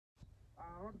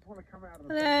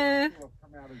Hello.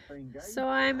 So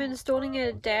I'm installing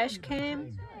a dash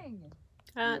cam.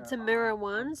 It's a mirror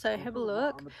one, so have a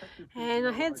look. And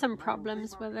I had some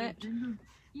problems with it. I don't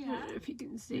know if you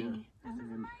can see.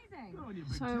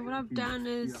 So what I've done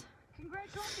is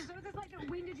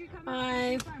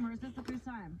I've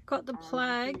got the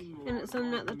plug and it's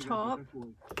in at the top.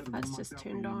 That's just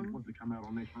turned on.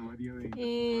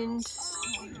 And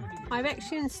I've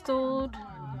actually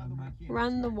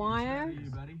run the wire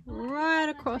right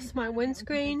across my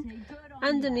windscreen,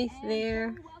 underneath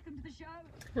there.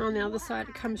 And on the other side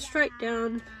it comes straight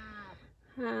down.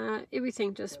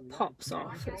 Everything just pops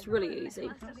off. It's really easy.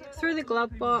 Through the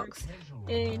glove box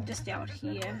and just out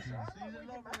here.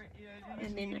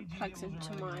 And then it plugs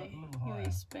into my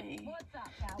USB.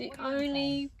 The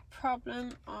only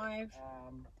problem I've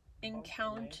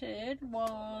encountered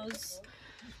was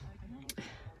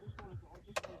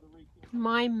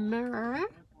my mirror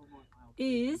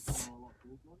is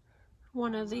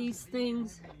one of these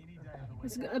things.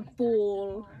 It's got a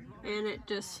ball and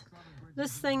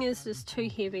this thing is just too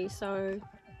heavy, so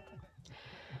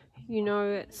you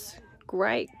know, it's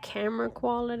great camera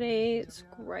quality, it's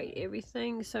great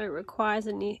everything, so it requires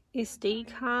an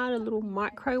SD card, a little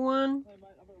micro one.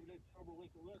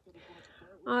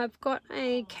 I've got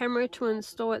a camera to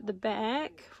install at the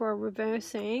back for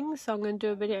reversing, so I'm going to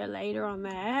do a video later on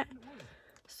that.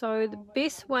 So the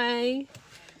best way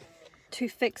to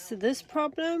fix this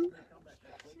problem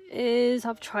is,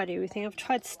 I've tried everything. I've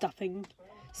tried stuffing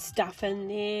stuff in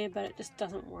there, but it just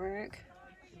doesn't work,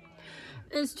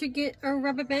 is to get a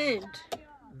rubber band.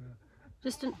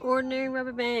 Just an ordinary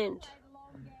rubber band.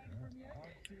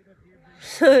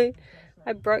 So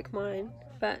I broke mine,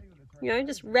 but you know,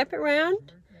 just wrap it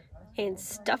around and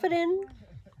stuff it in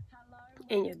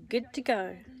and you're good to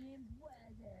go.